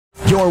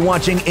You're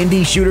watching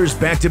Indie Shooter's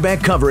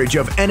back-to-back coverage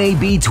of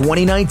NAB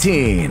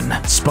 2019.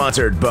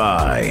 Sponsored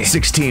by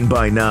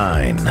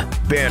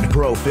 16x9, Band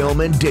Pro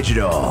Film and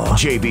Digital,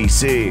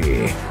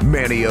 JVC,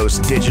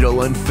 Manios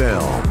Digital and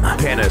Film,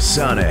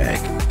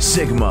 Panasonic,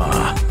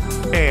 Sigma,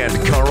 and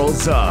Carl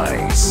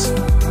Zeiss.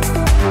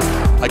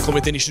 Hi,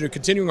 Clement, Indie Shooter,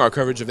 continuing our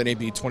coverage of NAB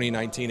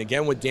 2019,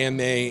 again with Dan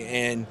May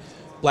and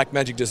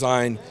Blackmagic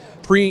Design.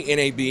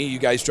 Pre-NAB, you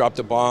guys dropped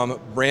a bomb,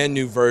 brand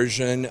new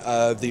version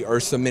of the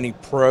Ursa Mini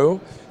Pro.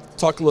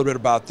 Talk a little bit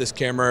about this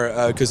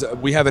camera, because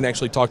we haven't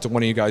actually talked to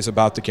one of you guys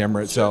about the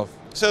camera itself.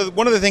 So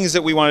one of the things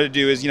that we wanted to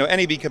do is,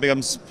 NAB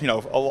becomes,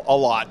 a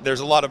lot.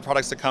 There's a lot of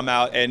products that come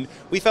out, and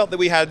we felt that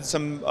we had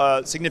some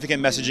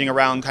significant messaging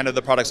around kind of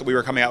the products that we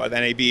were coming out with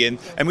NAB,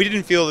 and we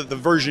didn't feel that the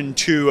version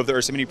 2 of the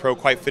Ursa Mini Pro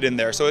quite fit in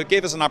there. So it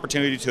gave us an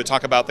opportunity to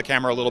talk about the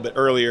camera a little bit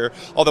earlier,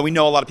 although we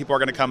know a lot of people are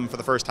going to come for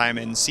the first time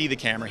and see the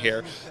camera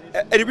here.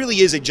 And it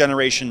really is a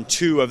generation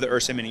 2 of the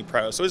Ursa Mini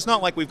Pro. So it's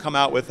not like we've come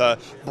out with a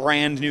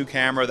brand new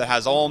camera that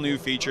has all new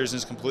features and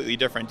is completely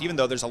different, even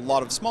though there's a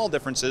lot of small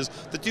differences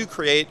that do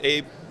create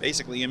a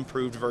basically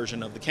improved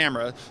version of the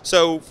camera.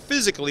 So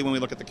physically, when we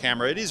look at the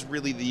camera, it is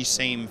really the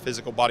same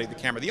physical body of the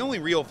camera. The only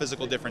real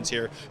physical difference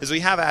here is we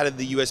have added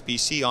the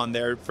USB-C on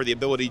there for the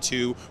ability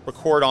to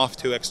record off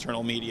to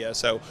external media.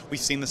 So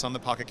we've seen this on the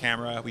Pocket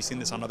camera, we've seen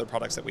this on other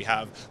products that we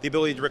have, the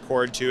ability to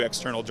record to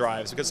external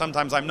drives, because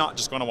sometimes I'm not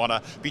just going to want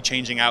to be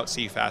changing out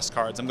CFast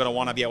cards. I'm going to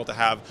want to be able to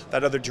have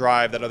that other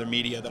drive, that other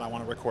media that I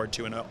want to record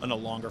to in a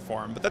longer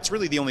form. But that's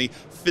really the only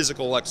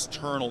physical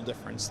external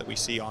difference that we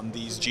see on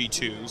these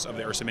G2s of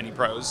the Ursa Mini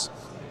Pros.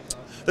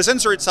 The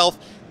sensor itself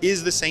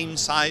is the same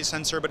size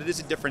sensor, but it is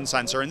a different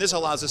sensor, and this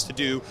allows us to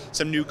do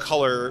some new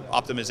color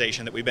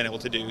optimization that we've been able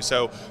to do.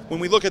 So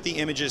when we look at the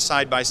images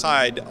side by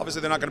side,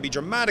 obviously they're not going to be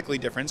dramatically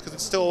different because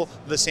it's still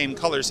the same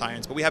color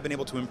science, but we have been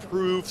able to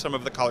improve some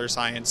of the color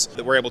science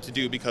that we're able to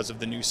do because of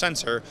the new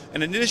sensor.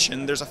 And in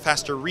addition, there's a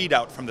faster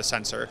readout from the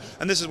sensor,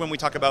 and this is when we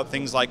talk about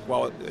things like,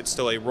 well, it's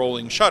still a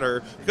rolling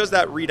shutter. Because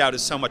that readout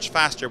is so much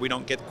faster, we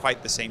don't get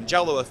quite the same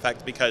jello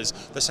effect because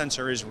the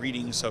sensor is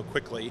reading so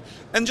quickly.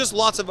 And just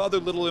lots of other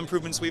little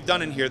improvements we've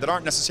done in here that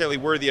aren't necessarily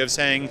worthy of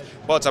saying,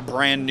 well, it's a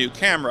brand new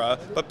camera,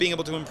 but being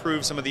able to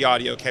improve some of the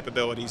audio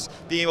capabilities,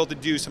 being able to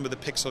do some of the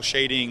pixel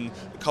shading,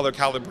 color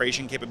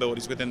calibration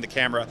capabilities within the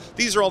camera.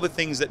 These are all the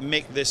things that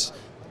make this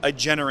a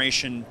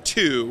generation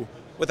 2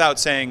 without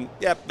saying,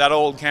 yep, that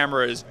old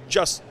camera is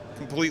just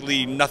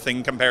completely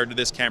nothing compared to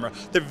this camera.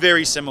 They're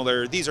very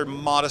similar. These are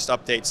modest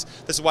updates.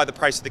 This is why the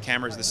price of the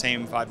camera is the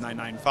same,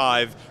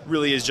 $5,995.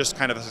 Really is just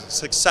kind of a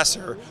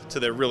successor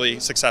to the really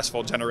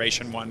successful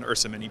Generation 1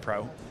 Ursa Mini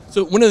Pro.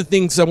 So one of the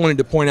things I wanted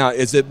to point out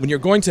is that when you're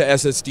going to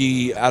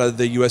SSD out of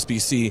the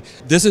USB-C,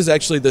 this is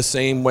actually the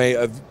same way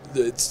of,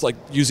 it's like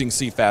using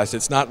CFast.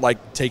 It's not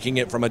like taking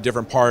it from a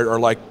different part or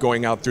like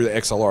going out through the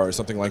XLR or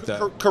something like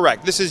that.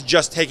 Correct. This is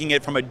just taking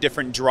it from a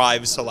different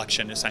drive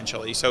selection,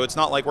 essentially. So it's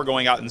not like we're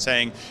going out and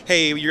saying,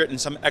 hey, you're getting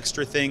some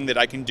extra thing that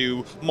I can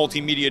do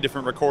multimedia,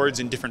 different records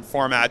in different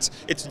formats.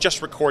 It's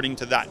just recording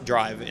to that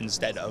drive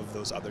instead of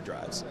those other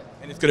drives.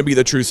 And it's going to be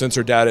the true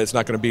sensor data. It's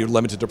not going to be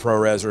limited to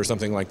ProRes or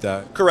something like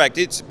that. Correct.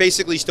 It's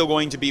basically still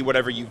going to be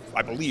whatever you,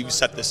 I believe,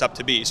 set this up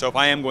to be. So if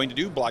I am going to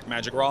do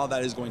Blackmagic RAW,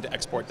 that is going to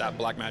export that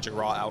Blackmagic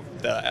RAW out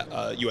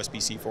the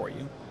USB-C for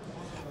you.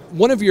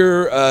 One of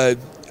your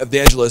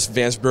evangelists,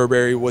 Vance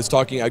Burberry, was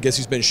talking, I guess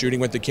he's been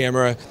shooting with the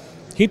camera.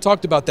 He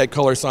talked about that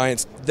color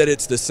science, that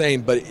it's the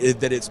same, but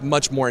that it's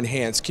much more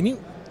enhanced. Can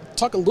you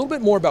talk a little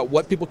bit more about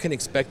what people can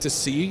expect to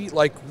see,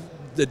 like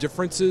the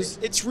differences?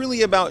 It's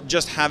really about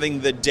just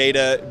having the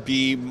data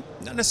be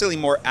not necessarily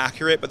more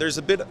accurate, but there's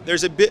a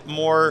bit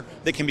more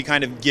that can be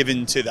kind of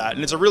given to that,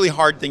 and it's a really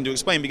hard thing to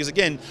explain because,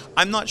 again,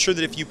 I'm not sure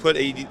that if you put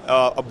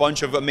a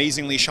bunch of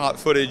amazingly shot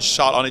footage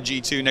shot on a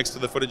G2 next to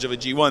the footage of a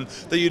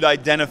G1, that you'd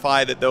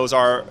identify that those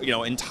are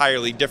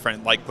entirely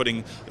different. Like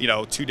putting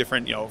two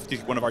different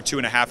one of our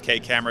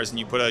 2.5K cameras and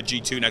you put a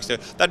G2 next to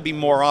it, that'd be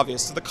more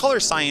obvious. So the color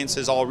science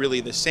is all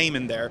really the same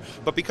in there,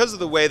 but because of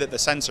the way that the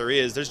sensor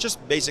is, there's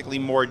just basically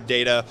more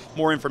data,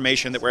 more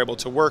information that we're able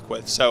to work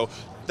with. So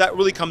that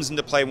really comes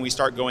into play when we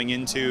start going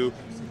into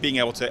being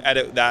able to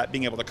edit that,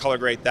 being able to color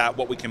grade that,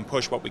 what we can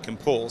push, what we can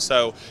pull.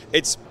 So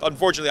it's,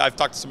 unfortunately, I've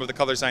talked to some of the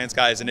color science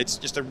guys, and it's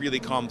just a really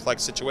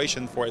complex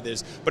situation for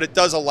this, but it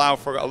does allow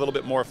for a little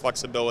bit more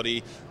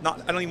flexibility. I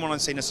don't even want to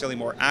say necessarily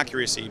more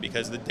accuracy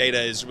because the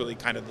data is really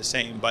kind of the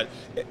same, but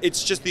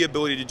it's just the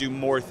ability to do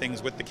more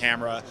things with the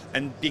camera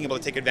and being able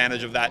to take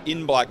advantage of that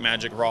in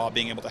Blackmagic RAW,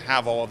 being able to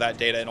have all of that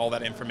data and all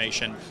that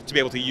information to be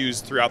able to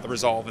use throughout the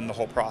resolve and the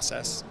whole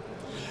process.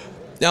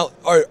 Now,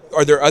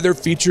 are there other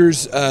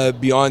features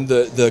beyond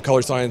the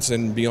color science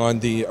and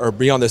beyond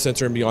the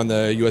sensor and beyond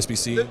the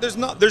USB-C? There's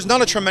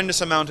not a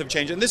tremendous amount of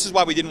change, and this is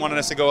why we didn't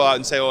want to go out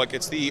and say, oh, like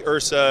it's the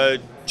Ursa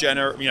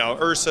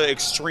Ursa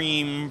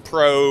Extreme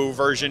Pro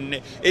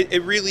version.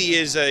 It really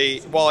is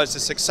while it's a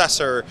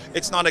successor,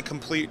 it's not a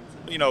complete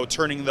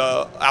turning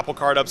the apple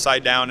cart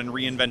upside down and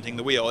reinventing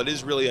the wheel. It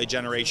is really a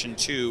generation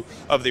 2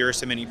 of the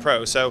Ursa Mini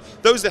Pro. So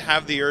those that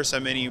have the Ursa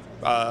Mini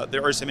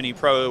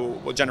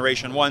Pro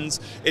generation 1s,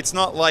 it's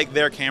not like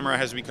their camera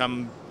has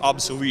become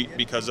obsolete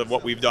because of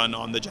what we've done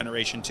on the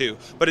generation 2,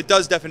 but it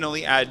does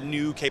definitely add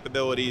new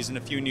capabilities and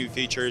a few new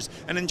features,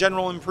 and in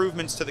general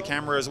improvements to the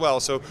camera as well.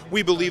 So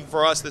we believe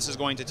for us this is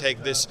going to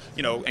take this,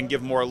 and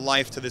give more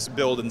life to this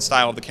build and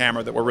style of the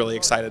camera that we're really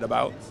excited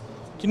about.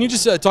 Can you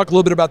just talk a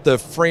little bit about the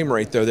frame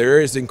rate, though?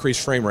 There is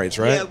increased frame rates,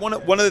 right? Yeah, one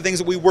of the things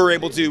that we were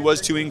able to do was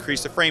to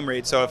increase the frame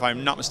rate. So if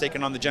I'm not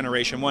mistaken, on the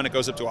Generation 1, it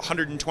goes up to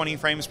 120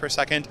 frames per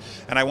second.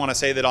 And I want to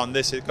say that on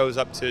this, it goes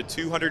up to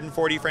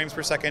 240 frames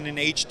per second in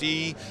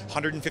HD,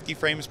 150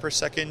 frames per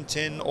second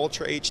in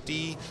Ultra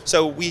HD.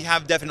 So we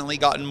have definitely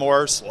gotten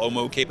more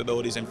slow-mo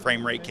capabilities and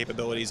frame rate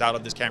capabilities out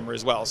of this camera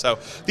as well. So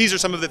these are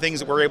some of the things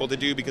that we're able to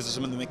do because of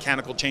some of the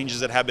mechanical changes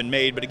that have been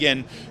made. But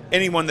again,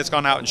 anyone that's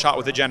gone out and shot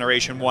with a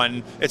Generation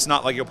 1, it's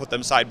not like you'll put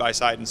them side by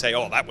side and say,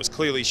 oh, that was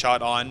clearly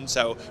shot on.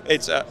 So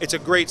it's a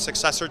great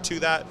successor to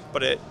that,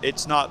 but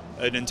it's not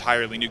an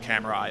entirely new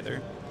camera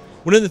either.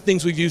 One of the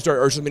things we've used our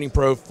Ursa Mini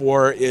Pro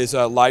for is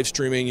live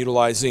streaming,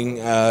 utilizing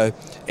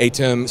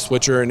ATEM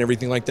switcher and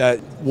everything like that.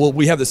 Will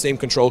we have the same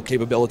control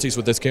capabilities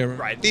with this camera?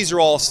 Right. These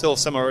are all still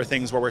similar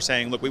things where we're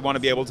saying, look, we want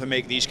to be able to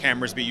make these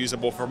cameras be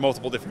usable for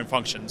multiple different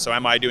functions. So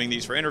am I doing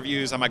these for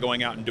interviews? Am I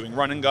going out and doing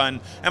run and gun?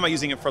 Am I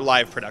using it for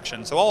live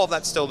production? So all of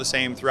that's still the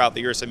same throughout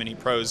the Ursa Mini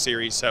Pro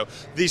series. So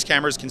these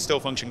cameras can still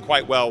function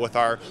quite well with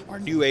our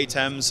new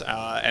ATEMs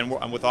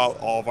and with all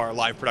of our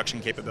live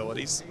production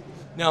capabilities.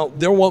 Now,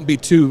 there won't be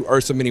 2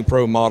 Ursa Mini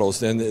Pro models,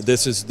 then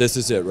this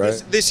is it,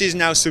 right? This is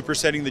now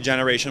supersetting the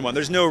Generation 1.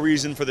 There's no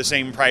reason for the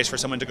same price for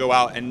someone to go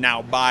out and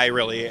now buy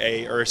really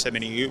a Ursa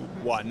Mini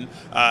 1,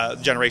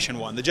 Generation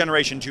 1. The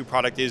Generation 2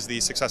 product is the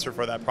successor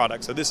for that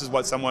product. So this is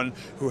what someone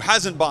who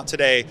hasn't bought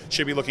today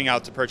should be looking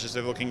out to purchase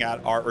if looking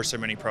at our Ursa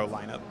Mini Pro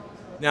lineup.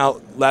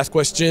 Now, last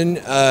question,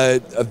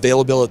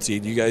 availability.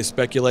 Do you guys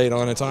speculate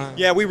on a time?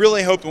 Yeah, we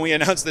really hoped when we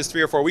announced this 3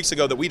 or 4 weeks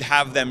ago that we'd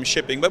have them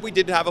shipping, but we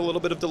did have a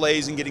little bit of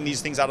delays in getting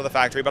these things out of the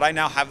factory, but I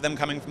now have them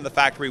coming from the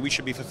factory. We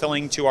should be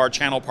fulfilling to our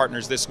channel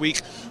partners this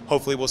week.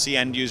 Hopefully we'll see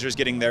end users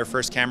getting their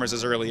first cameras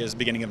as early as the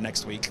beginning of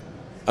next week.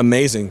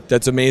 Amazing.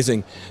 That's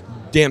amazing.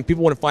 Dan,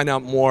 people want to find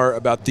out more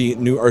about the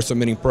new Ursa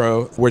Mini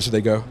Pro. Where should they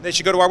go? They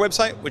should go to our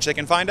website, which they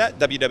can find at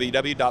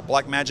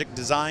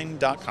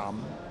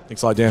www.blackmagicdesign.com.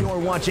 Thanks a lot, Dan. You're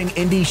watching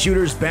Indie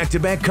Shooters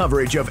back-to-back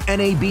coverage of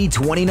NAB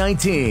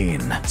 2019.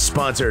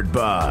 Sponsored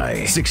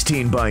by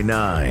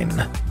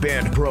 16x9,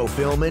 Band Pro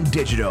Film and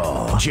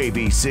Digital,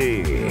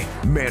 JBC,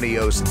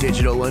 Manios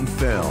Digital and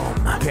Film,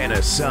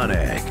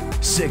 Panasonic,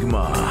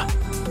 Sigma,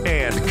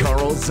 and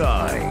Carl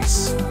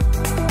Zeiss.